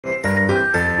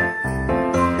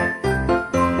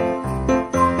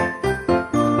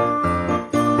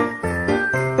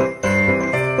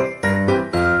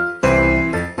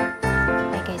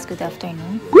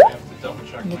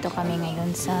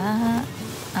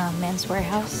Men's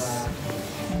Warehouse.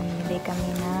 Bili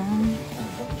kami ng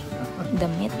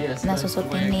damit na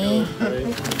susutin ni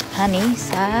Honey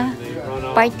sa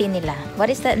party nila. What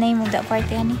is the name of that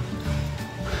party, Honey?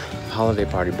 Holiday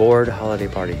party. Board holiday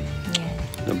party. Yeah.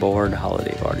 The board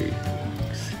holiday party.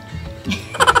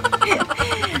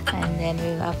 And then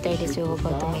after this we will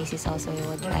go to Macy's also. We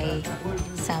will try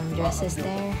some dresses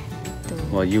there.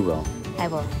 Well, you will. I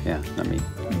will. Yeah, not me.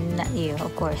 Not you,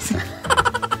 of course.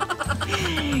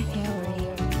 Yeah, we're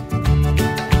here.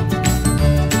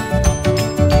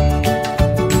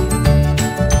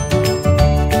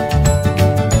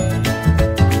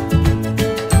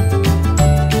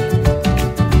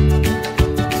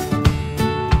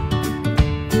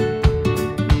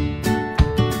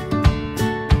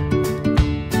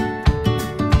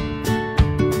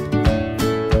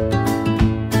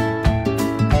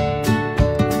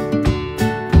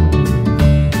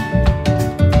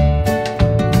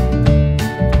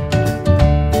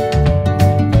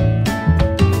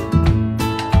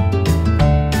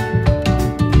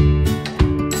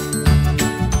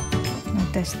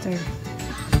 Tester.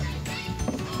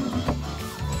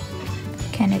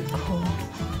 Can it go?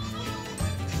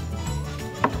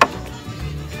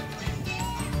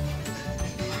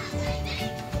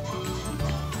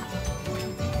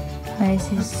 What is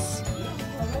this?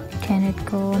 Can it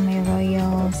go? My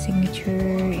Royal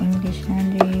Signature English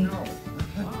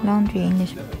Laundry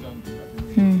English.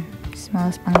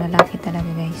 Smalls pang lalaki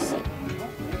talaga, guys.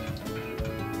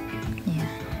 Yeah,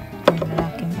 pang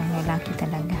lalaki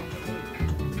talaga.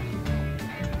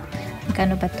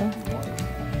 Magkano ba to?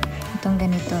 Itong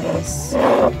ganito is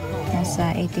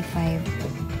nasa $85.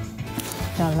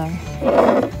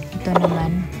 Ito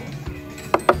naman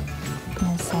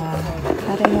nasa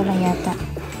pareho lang yata.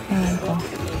 Ayan ko.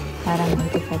 Parang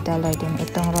 $85 din.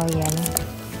 Itong Royal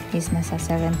is nasa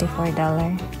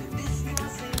 $74.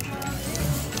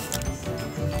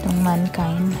 Itong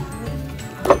Mankind,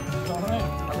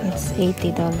 it's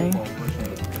 $80.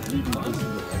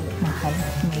 Mahal.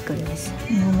 Oh my goodness.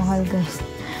 Mahal, guys.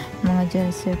 Mga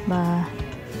Joseph ba?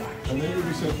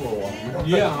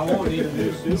 Yeah, I won't even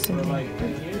do this. Ito.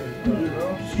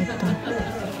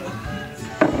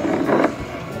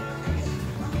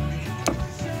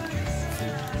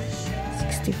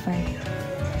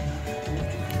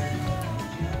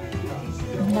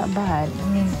 Not bad. I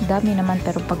mean, dami naman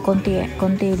pero pag konti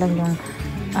lang yung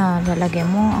lalagyan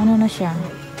mo, ano na siya?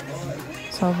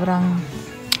 Sobrang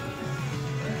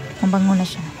mabango na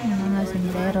siya. Yung mga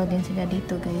sombrero din sila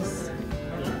dito, guys.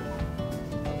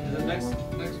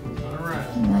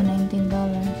 Mga $19.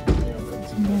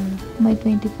 Sombrero. May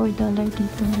 $24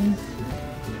 dito rin.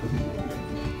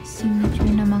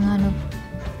 Signature na mga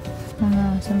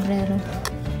sombrero.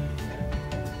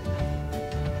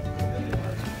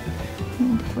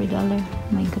 $4.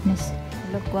 My goodness.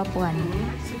 Look guapo, honey.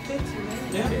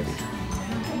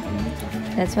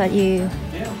 That's what you...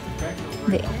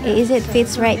 Is it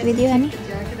fits right with you, honey?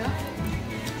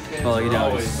 Well, you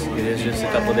know, it is just a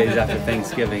couple days after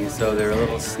Thanksgiving, so they're a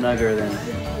little snugger than...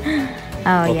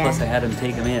 Oh, well, yeah. Plus I had them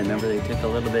take them in. Remember they took a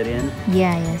little bit in?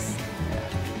 Yeah, yes.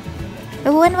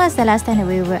 But when was the last time that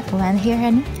we went here,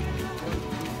 honey?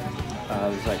 It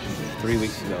was like 3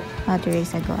 weeks ago. Oh, 3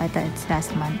 weeks ago. I thought it's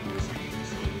last month.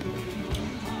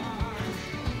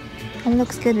 It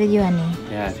looks good with you, honey.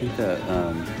 Yeah, I think they're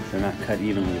not cut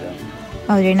evenly though.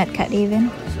 Oh, they're not cut even?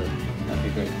 So that'd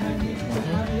be great. Thank you.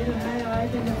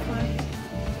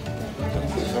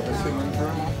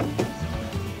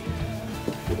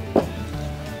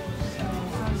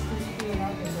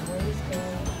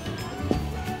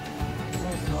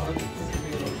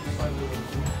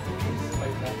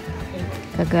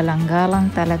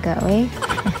 Kagalang-galang talaga, oy.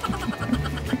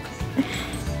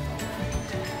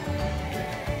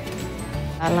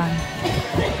 Galang.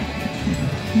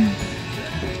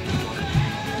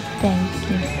 Thank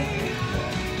you.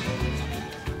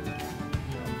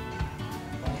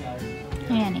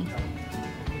 Ayan eh.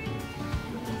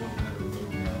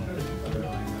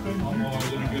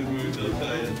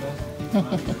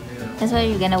 That's what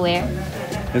you're gonna wear?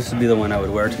 This would be the one I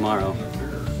would wear tomorrow.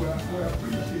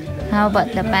 How about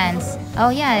the pants?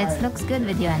 Oh yeah, it looks good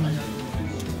with you, honey.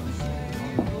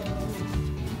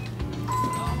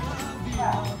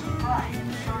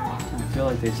 I feel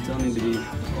like they still need to be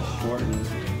shortened.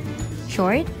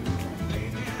 Short?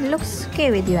 It looks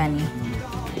okay with you, honey.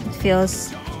 It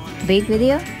feels big with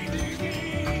you? It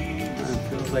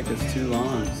feels like it's too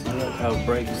long. See how it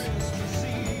breaks.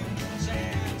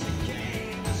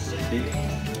 See?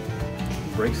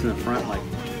 Breaks in the front like...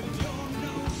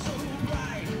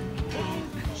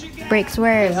 Breaks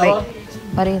where? Hello?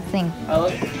 What do you think?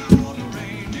 Hello?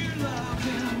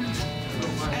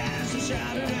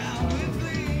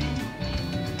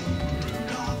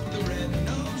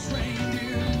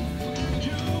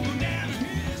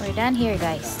 done here,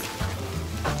 guys.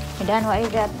 We're done. What you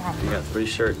got, man? We got 3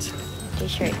 shirts.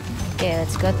 T-shirt. Okay,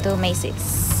 let's go to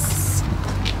Macy's.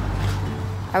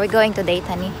 Are we going to date,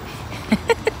 honey?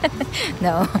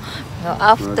 No. Go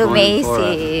off We're to going for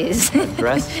Macy's.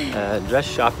 Dress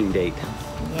shopping date.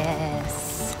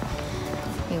 Yes.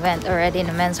 We went already in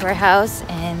the men's warehouse,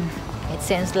 and it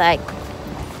seems like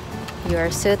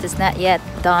your suit is not yet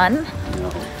done.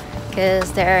 No.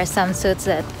 Because there are some suits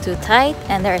that are too tight,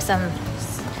 and there are some,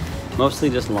 Mostly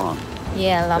just long.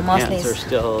 yeah, The mostly. pants are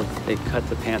still, they cut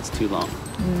the pants too long.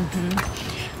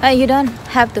 You don't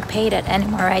have to pay that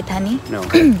anymore, right, honey? No.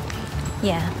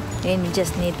 Yeah, you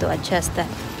just need to adjust that.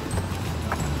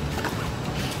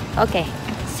 Okay,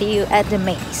 see you at the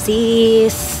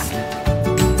Macy's.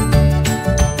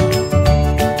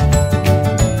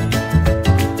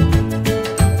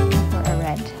 For a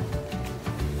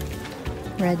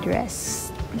red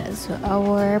dress. That's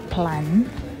our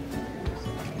plan.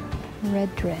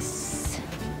 Red dress.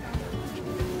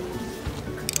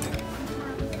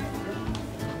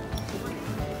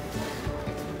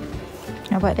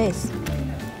 How about this?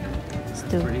 It's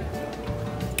too Pretty.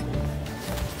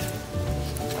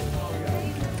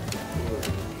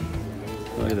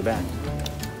 Look at the back.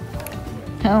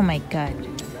 Oh my god.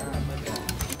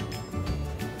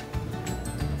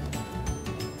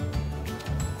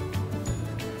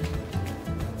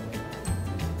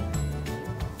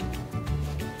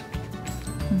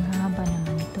 Ang haba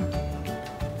naman ito.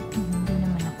 Hindi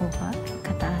naman ako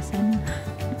kataasan.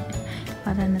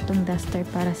 Para na tong duster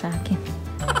para sa akin.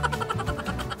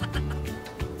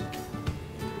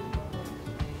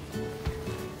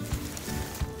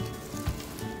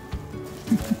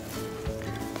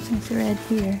 It's red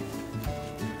here.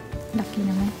 Lucky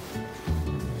naman.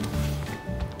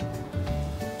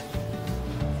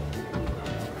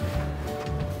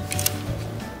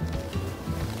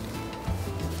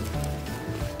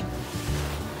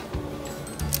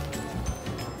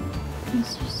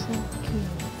 This is so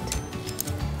cute.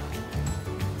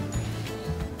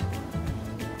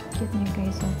 Cute niya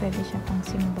guys. So, pwede siya pang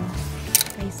simba.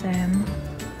 Kay Sam.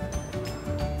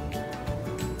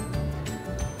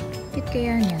 Cute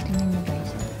kaya niya. Tingnan niyo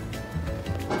guys.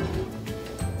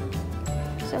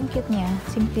 So, ang cute niya.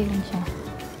 Simple lang siya.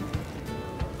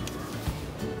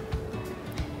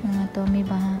 Mga Tommy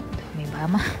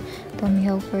Bahama. Tommy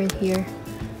Hilfiger here.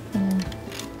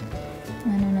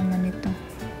 Ano naman ito?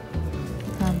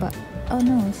 Haba. Oh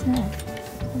no, it's not.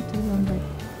 It's not too long, but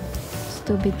it's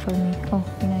too big for me. Oh,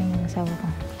 yun na yung asawa ko.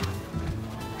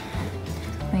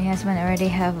 My husband already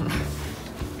have.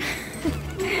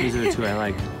 These are the 2 I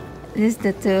like. This is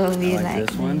the two we I like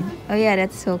this one. Oh yeah,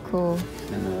 that's so cool.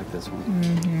 And I like this one.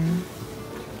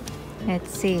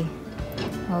 Let's see.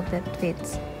 Hope that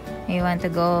fits. You want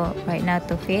to go right now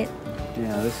to fit?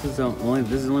 Yeah, this is the only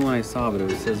one I saw, but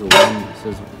it says a 1. It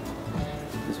says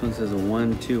this one says a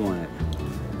 1-2 on it.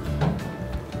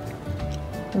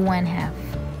 1/2.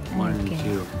 1 and 2. 1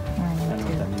 I and don't know 2.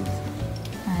 what that means.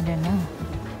 I don't know.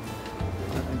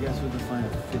 I guess we can find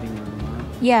a fitting one.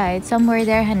 Yeah, it's somewhere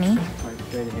there, honey. Right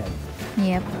straight ahead.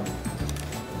 Yep.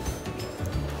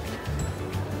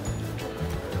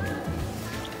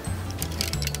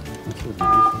 This was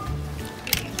nice.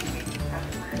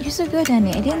 You're so good,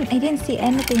 honey. I didn't see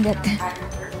anything that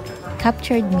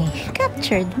captured me.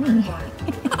 Captured me.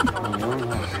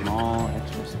 Small,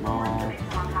 extra small,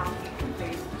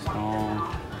 small.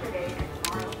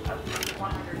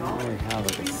 I don't really have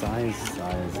like a size it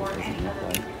doesn't look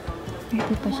like.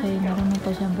 Hindi pa siya yun. Marami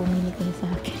pa siyang bumili kayo sa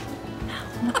akin.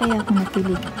 Ano kaya ako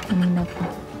napili kanina po?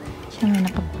 Siya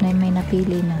may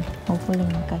napili na. Hopefully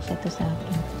magkasya to sa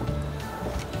akin.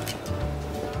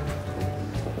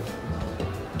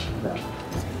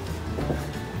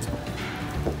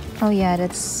 Oh yeah,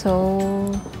 that's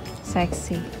so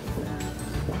sexy.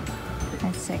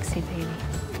 That's sexy, baby.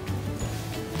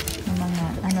 Yung mga,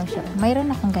 ano siya. Mayroon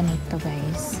akong ganito,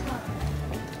 guys.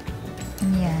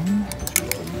 Yan.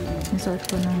 Nasuot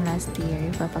ko nung last year.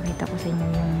 Papakita ko sa inyo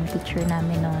yung picture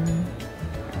namin noon.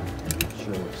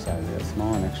 Sure which size it is.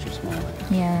 Small and extra small.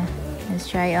 Yeah. Let's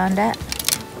try on that.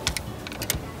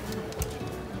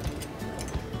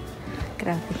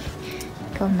 Grabe.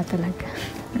 Ikaw na talaga.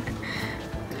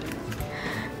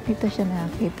 Dito siya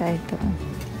nakakita. Ito.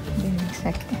 Hindi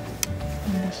exact.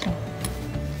 Ano siya.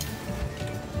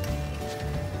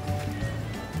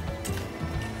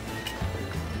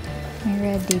 May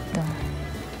red dito.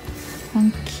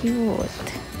 Ang cute.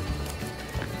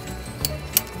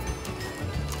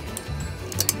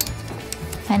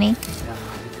 Honey,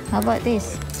 how about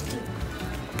this?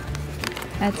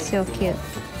 That's so cute.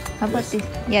 How about this?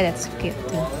 Yeah, that's cute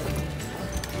too.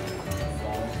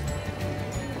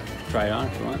 try it on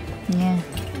if you want. Yeah.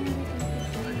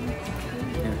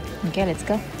 Yeah. Okay, let's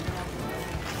go.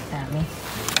 Dami.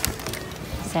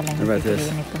 Isa lang What about this?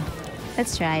 pipiliin ito.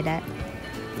 Let's try that.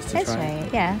 Just to Let's try it.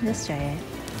 Yeah, let's try it.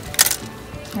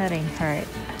 Nothing hurt.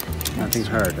 Nothing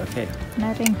hurt. Okay.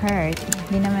 Nothing hurt.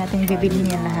 Hindi naman natin bibili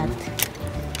niya lahat.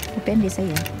 Depende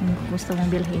sa'yo kung gusto mong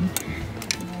bilhin.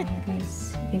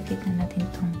 Guys, i-fit na natin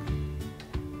itong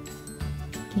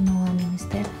kinuha ni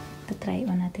Mr. Try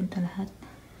on natin ito lahat.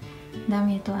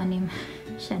 Dami ito, 6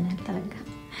 siya na talaga.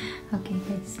 Okay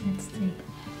guys, let's try.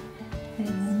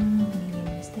 Ayun, binili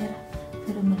ni Mr.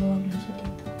 Pero maluwag lang siya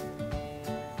dito.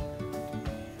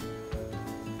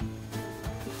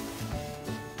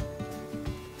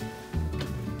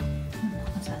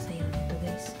 Sasayaw nito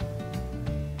guys.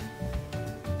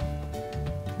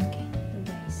 Okay, so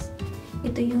guys.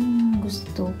 Ito yung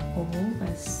gusto ko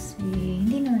kasi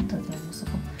hindi naman ito gusto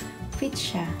ko. Fit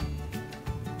siya.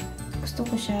 Gusto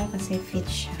ko siya kasi fit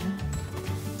siya.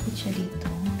 Fit siya dito.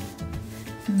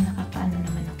 Nakakaano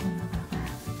naman ako,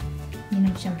 hindi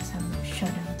naman siya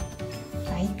masyadong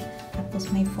tight. Tapos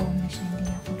may foam na siya.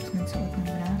 Hindi ako nagsuot ng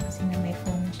bra kasi may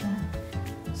foam na siya.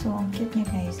 So, ang cute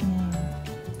niya guys.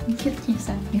 Ang cute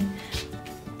niya sa akin.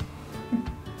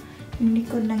 Yung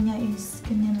likod lang niya is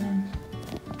ganyan lang.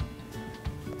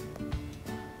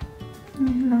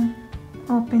 Ganyan lang.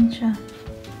 Open siya.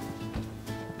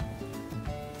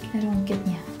 Pero ang cute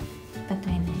niya.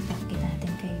 Patay na ipakita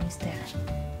natin kay Mr.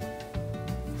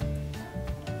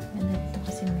 Ganda ito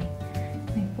kasi may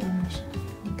foam na siya.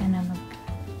 Hindi ka na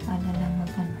mag-alala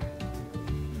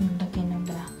maglagay ng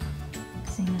bra.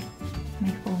 Kasi nga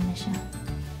may foam na siya.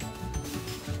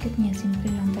 Cute niya.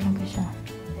 Simple lang talaga siya.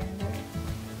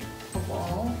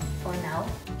 Overall, for now,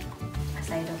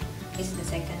 aside of this is the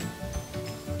second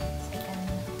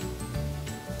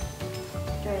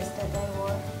dress that I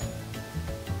wore.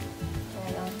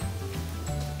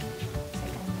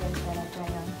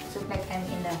 Like I'm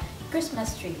in the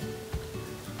Christmas tree.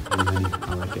 I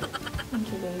like it. Thank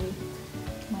you, baby.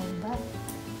 My back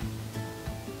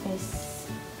is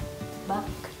back.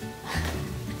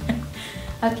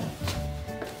 Okay.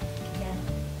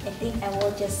 Yeah. I think I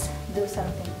will just do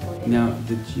something for it. Now,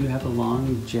 did you have a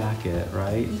long jacket,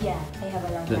 right? Yeah, I have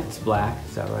a long That's jacket. black,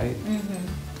 is that right? Mm-hmm.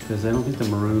 Because I don't think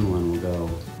the maroon one will go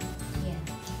Yeah.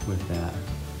 with that.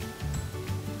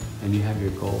 And you have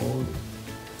your gold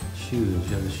shoes.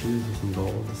 You have the shoes with some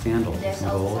gold, the sandals with There's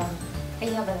some also gold. I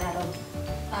have a lot of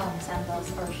sandals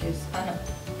or shoes. Oh no,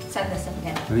 sandals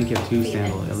again. I think you have two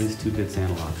Feelings. at least 2 good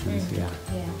sandal options, yeah.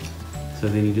 Yeah. So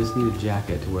then you just need a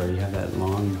jacket to wear. You have that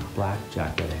long black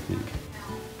jacket, I think.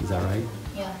 Is that right?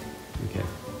 Yeah. Okay.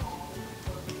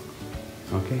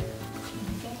 Okay. Okay.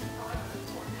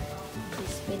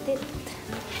 Just fit it.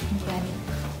 Got it.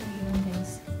 Ayun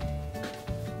guys.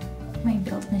 May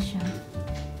belt na siya.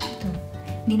 Ito.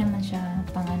 Hindi naman siya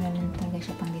pang ano lang talaga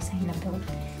siya pang design na belt.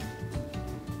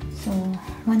 So,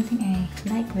 one thing I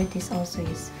like with this also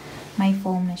is may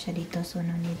foam na siya dito. So,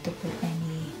 no need to put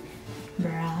any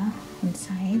bra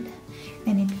inside.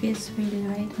 And it feels really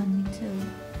right on me too.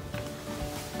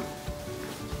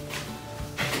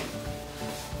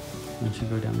 Once you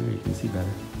go down there, you can see better.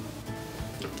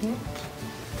 Yeah.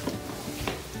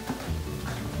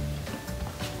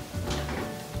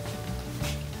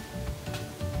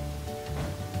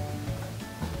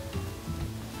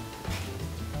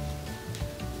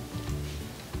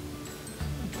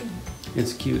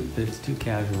 It's cute, but it's too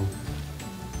casual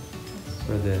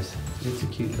for this. It's a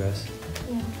cute dress.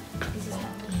 Yeah. This is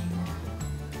natin.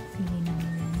 Pili namin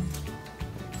yan.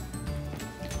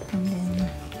 And then,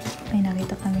 may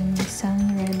nakita kaming isang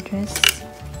red dress.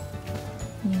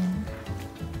 Yan.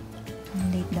 Ang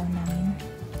date daw namin.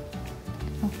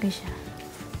 Okay siya.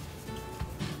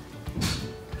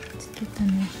 It's cute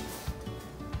ano.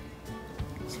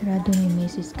 Sarado ni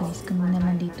Macy's guys. Kami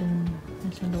naman dito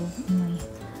nasa loob. May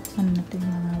ano na ito yung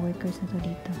mga workers na to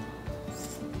dito.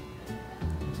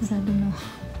 Sarado na.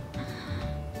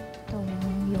 Ito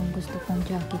yung gusto kong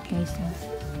jacket guys.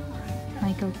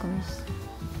 Michael Kors.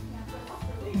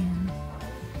 Ayan.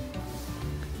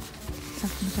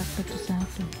 Sakto-sakto to sa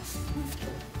akin.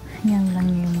 Yan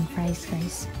lang yung price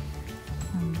guys.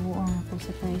 Ang buong ako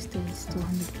sa price to is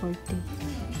 240.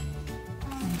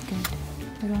 Oh my god.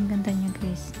 Pero ang ganda niya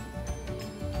guys.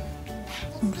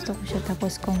 Gusto ko siya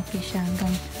tapos comfy siya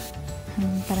hanggang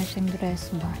para siyang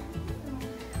dress ba.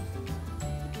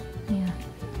 Yeah.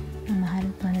 Ang mahal,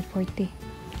 240.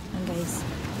 Guys,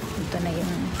 ito na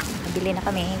yung nabili na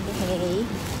kami. Hey.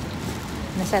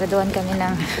 Nasaraduan kami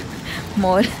ng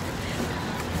mall.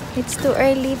 It's too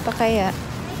early pa kaya.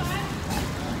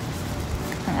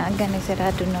 Ang aga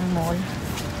nagsarado ng mall.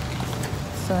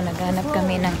 So, naghanap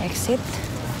kami ng exit.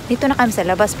 Dito na kami sa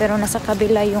labas, pero nasa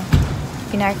kabila yung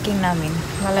pinarking namin.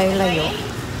 Malayo-layo.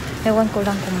 Ewan ko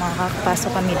lang kung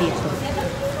makakapasok kami dito.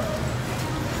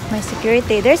 May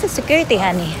security. There's a security,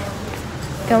 honey.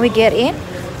 Can we get in?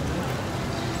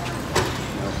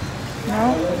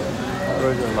 No?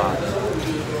 Doors are locked.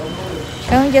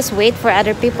 Can we just wait for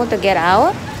other people to get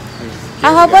out?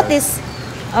 How about this?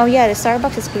 Oh yeah, the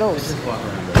Starbucks is closed. Just walk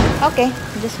around. Okay,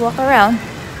 just walk around.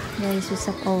 Guys, we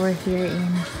stop over here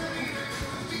in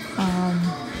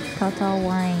Total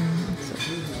Wine.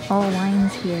 It's all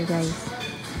wines here, guys.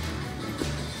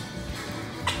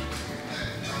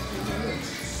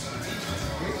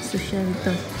 Social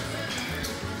ito.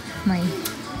 May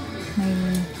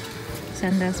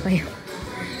sandals pa yung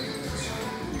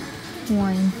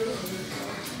wine.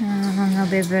 Mga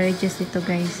beverages dito,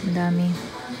 guys. Ang dami.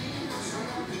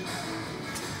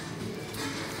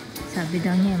 Sabi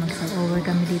daw niya, mag-over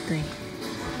kami dito eh.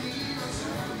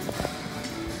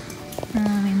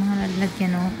 May mga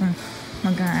lalagyan o kung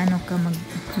mag-ano ka,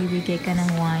 magbibigay ka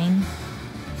ng wine.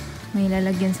 May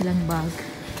lalagyan silang bag.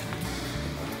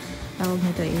 Tawag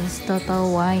nito is Total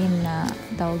Wine na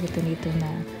tawag ito dito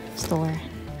na store.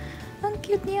 Ang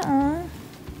cute niya oh.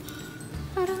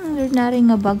 Parang ordinary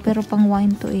nga bag pero pang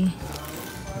wine to eh.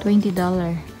 $20.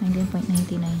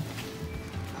 19.99.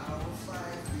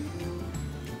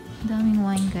 Daming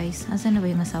wine guys. Asan na ba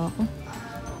yung asawa ko?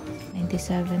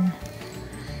 97.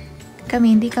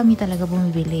 Hindi kami talaga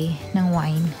bumibili ng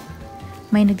wine.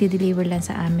 May nagde-deliver lang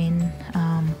sa amin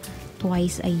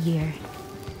twice a year.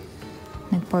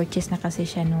 Nag-purchase na kasi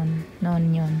siya noon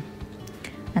yun.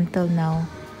 Until now,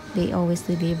 they always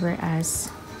deliver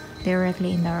us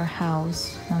directly in our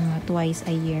house mga twice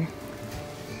a year.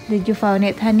 Did you found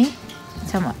it, honey?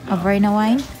 A Verna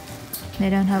wine? They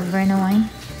don't have Verna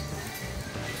wine?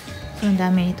 So, ang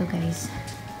dami nito, guys.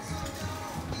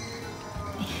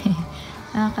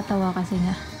 Nakakatawa kasi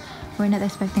nga. We're not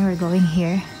expecting we're going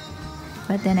here.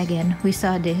 But then again, we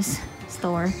saw this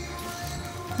store.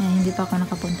 Hindi pa ako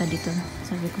nakapunta dito.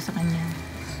 Sabi ko sa kanya,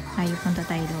 ayaw punta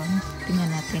tayo doon.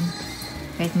 Tingnan natin.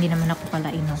 Kahit hindi naman ako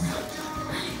pala inom.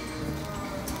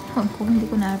 Hindi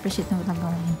ko na-appreciate na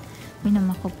matagawain. Minam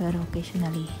ako pero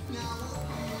occasionally.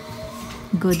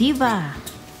 Godiva!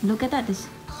 Look at that. This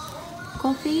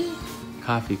coffee.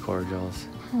 Coffee cordials.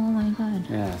 Oh my god.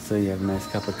 Yeah, so you have a nice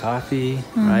cup of coffee,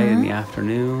 right, in the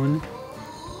afternoon.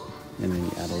 And then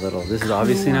you add a little. This is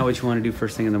obviously not what you want to do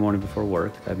first thing in the morning before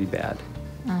work. That'd be bad.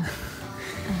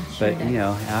 Sure But, you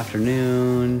know,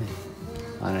 afternoon,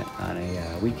 on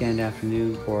a weekend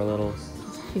afternoon, pour a little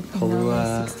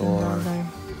Kahlua or...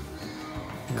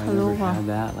 I never had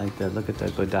that. Like look at the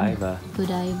Godiva.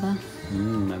 Godiva.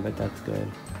 I bet that's good.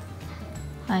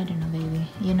 I don't know, baby.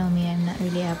 You know me, I'm not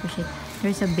really appreciate.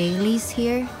 There's a Bailey's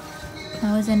here.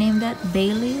 What was the name of that?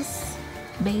 Bailey's?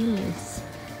 Bailey's.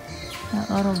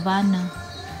 Or Havana.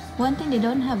 One thing they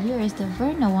don't have here is the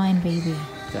Verna wine, baby.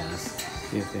 Yes.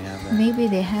 See if they have that. Maybe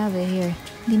they have it here.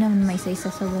 Hindi naman may isa-isa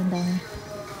sa dami.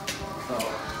 So,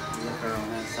 look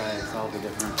around that side. It's all the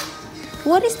different.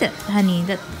 What is that, honey?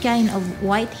 That kind of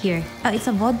white here. It's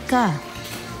a vodka.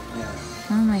 Yeah.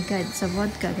 Oh my god, it's a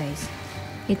vodka, guys.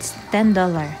 It's $10.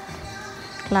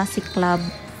 Classic Club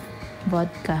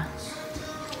vodka.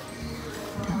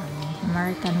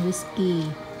 American whiskey.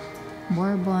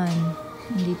 Bourbon.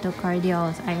 Dito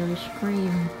Cardials. Irish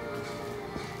cream.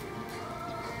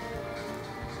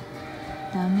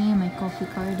 Dami. May coffee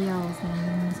Cardials.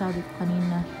 Yung sabi ko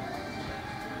kanina.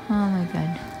 Oh my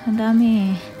god. Ang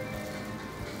dami.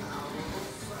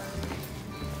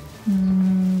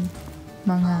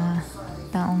 Mga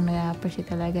taong na-appreciate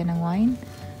talaga ng wine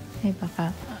ay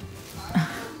baka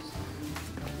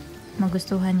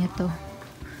magustuhan niyo to.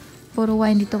 Puro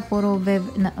wine dito, puro red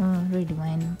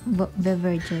wine,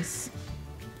 beverages,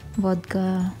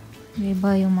 vodka,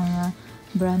 iba yung mga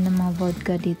brand ng mga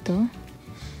vodka dito.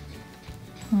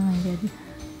 Oh my god,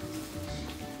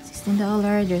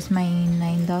 $16. There's my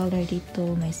 $9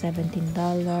 dito, may $17.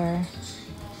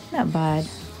 Not bad.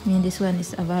 I mean, this one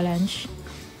is Avalanche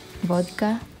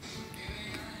vodka.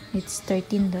 It's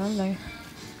 $13.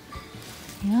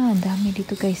 Yeah, ang dami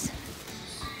dito guys.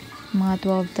 Mga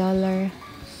 $12.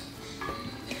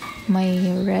 May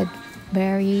red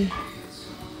berry.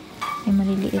 May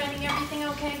maliliit. Everything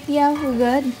okay? Yeah, we're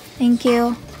good. Thank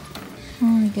you. Oh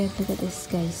my god, look at this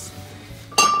guys.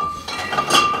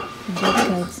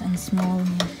 Vodka, it's ang small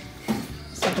niya.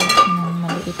 Sarap ng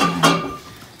maliit na ano.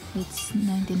 It's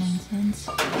 99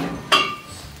 cents.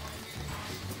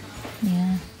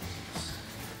 Yeah.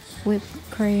 Whipped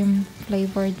cream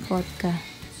flavored vodka.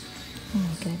 Oh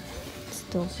my god. It's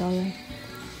 $12.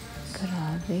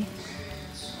 Grabe.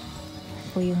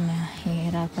 ako yung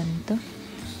nahihirapan nito.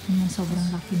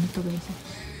 Sobrang laki nito guys.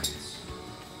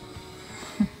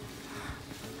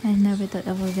 I never thought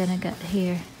I was gonna get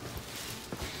here.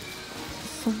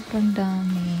 Sobrang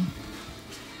dami.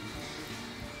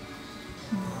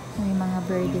 May mga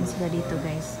burden sila dito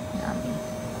guys. Dami.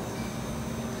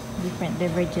 Different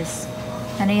beverages.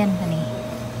 Ano yan, honey?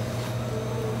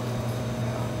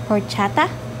 Horchata?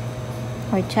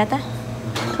 Horchata?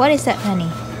 What is that,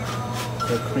 honey?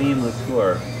 It's a cream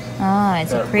liqueur. Oh,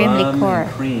 it's a cream liqueur.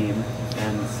 Cream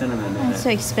and cinnamon in It's it. so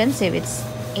expensive. It's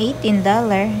 $18.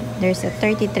 There's a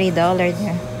 $33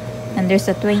 there. And there's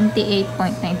a $28.99.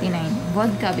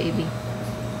 Vodka, baby.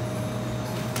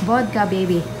 Vodka,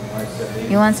 baby.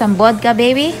 You want some vodka,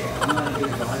 baby?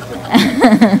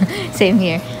 Same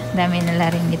here. Dami nila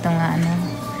rin dito nga ano.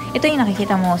 Ito yung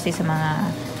nakikita mo kasi sa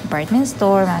mga department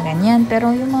store, mga ganyan.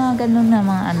 Pero yung mga ganun na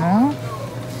mga ano,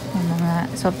 yung mga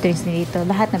soft drinks dito,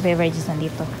 lahat na beverages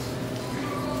nandito.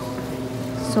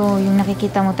 So, yung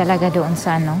nakikita mo talaga doon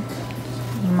sa ano,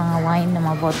 yung mga wine, na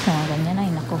mga vodka, mga ganyan,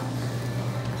 ay nako.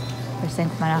 First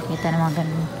time ko nakakita ng mga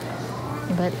ganun.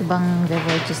 Iba't ibang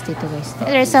beverages dito guys.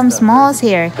 There's some smalls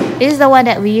here. This is the one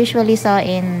that we usually saw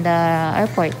in the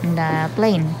airport, in the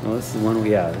plane. Well, this is one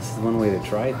way to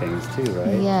try things too,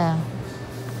 right? Yeah.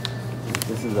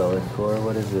 This is a liqueur.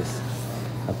 What is this?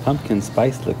 A pumpkin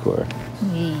spice liqueur.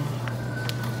 Yeah.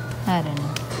 I don't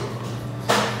know.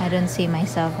 I don't see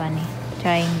myself, honey,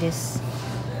 trying this.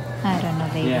 I don't know,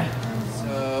 baby. Yeah.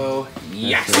 So,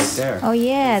 yes. That's right there. Oh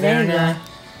yeah, there you go.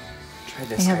 Try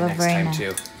We this have guy a next time Verna.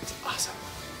 too. It's awesome.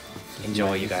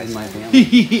 Enjoy, you guys. This is my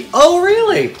family. Oh,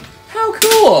 really? How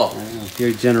cool! I don't know, a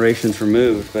few generations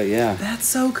removed, but yeah. That's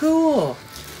so cool.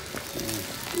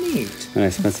 Neat. When I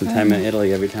spent some time in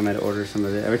Italy, every time I'd order some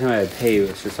of it, every time I'd pay,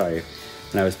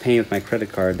 when I was paying with my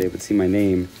credit card, they would see my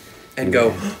name. And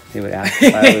go. They would ask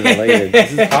if I was related.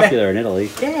 This is popular in Italy.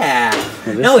 Yeah.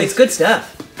 Well, No, this it's good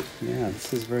stuff. Yeah,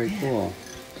 this is very cool.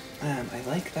 I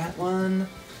like that one.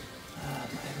 I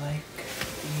like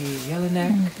the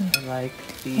Yellowneck. I like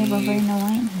We have a the. Verna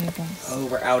wine here, guys. Oh,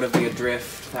 we're out of the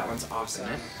Adrift. That one's awesome.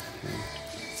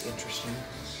 It's interesting.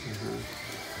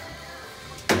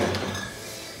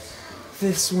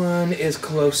 This one is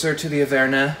closer to the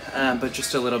Averna, but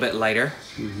just a little bit lighter.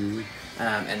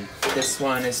 And this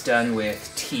one is done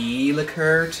with tea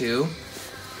liqueur too.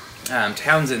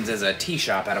 Townsend's is a tea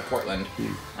shop out of Portland,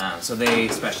 so they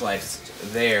specialized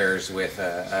theirs with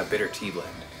a bitter tea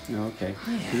blend. Oh, okay.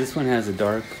 So this one has a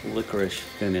dark licorice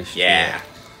finish. to Yeah. it.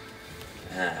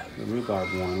 The rhubarb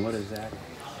one, what is that?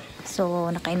 So,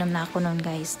 nakainom na ako nun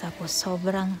guys. Tapos,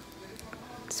 sobrang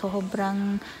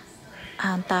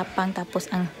tapang. Tapos,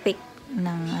 ang thick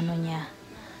ng ano niya,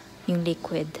 yung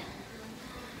liquid.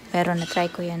 Pero, na-try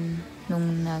ko yan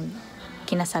nung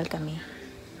kinasal kami.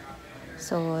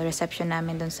 So, reception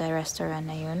namin dun sa restaurant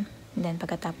na yun. And then,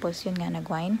 pagkatapos, yun nga,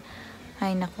 nag-wine.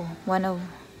 Ay, naku. One of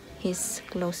his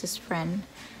closest friend,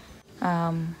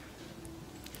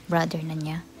 brother na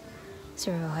niya,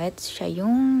 Sir Rohit, siya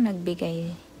yung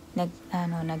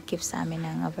nag-gift sa amin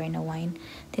ng Averna wine.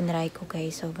 Tinry ko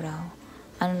guys, sobrang,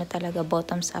 na talaga,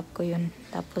 bottoms up ko yun.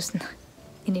 Tapos,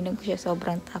 ininom ko siya,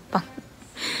 sobrang tapang.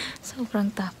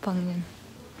 Sobrang tapang yun.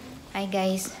 Hi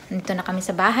guys, nandito na kami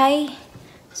sa bahay.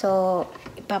 So,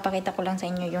 ipapakita ko lang sa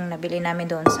inyo yung nabili namin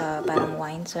doon sa parang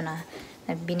wine. So,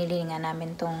 binili nga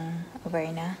namin tong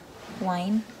Averna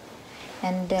wine.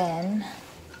 And then,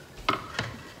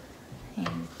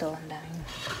 ito, ang daming.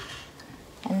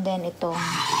 And then, itong,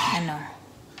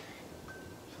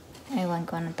 ewan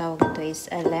ko anong tawag ito, is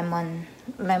a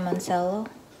lemoncello.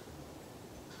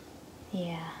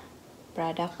 Yeah.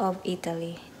 Product of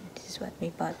Italy. This is what we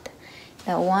bought.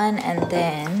 That one, and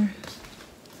then,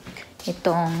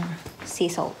 itong sea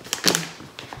salt.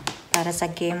 Para sa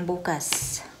game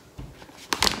bukas.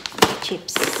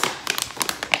 Chips.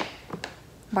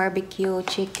 Barbecue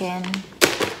chicken.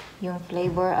 Yung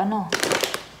flavor,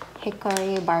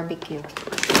 hickory barbecue.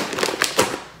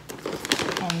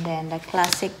 And then, the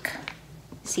classic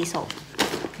sea salt.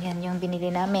 Yan yung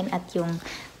binili namin at yung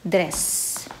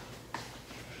dress.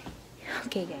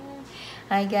 Okay, guys.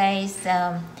 Hi, guys.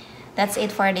 That's it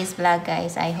for this vlog,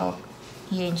 guys. I hope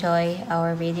you enjoy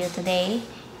our video today.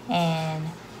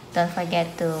 And don't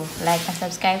forget to like and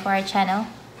subscribe for our channel.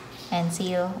 And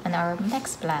see you on our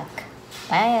next vlog.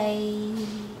 Bye!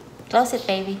 Close it,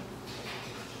 baby.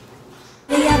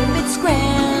 It's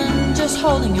grand, just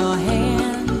holding your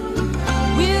hand.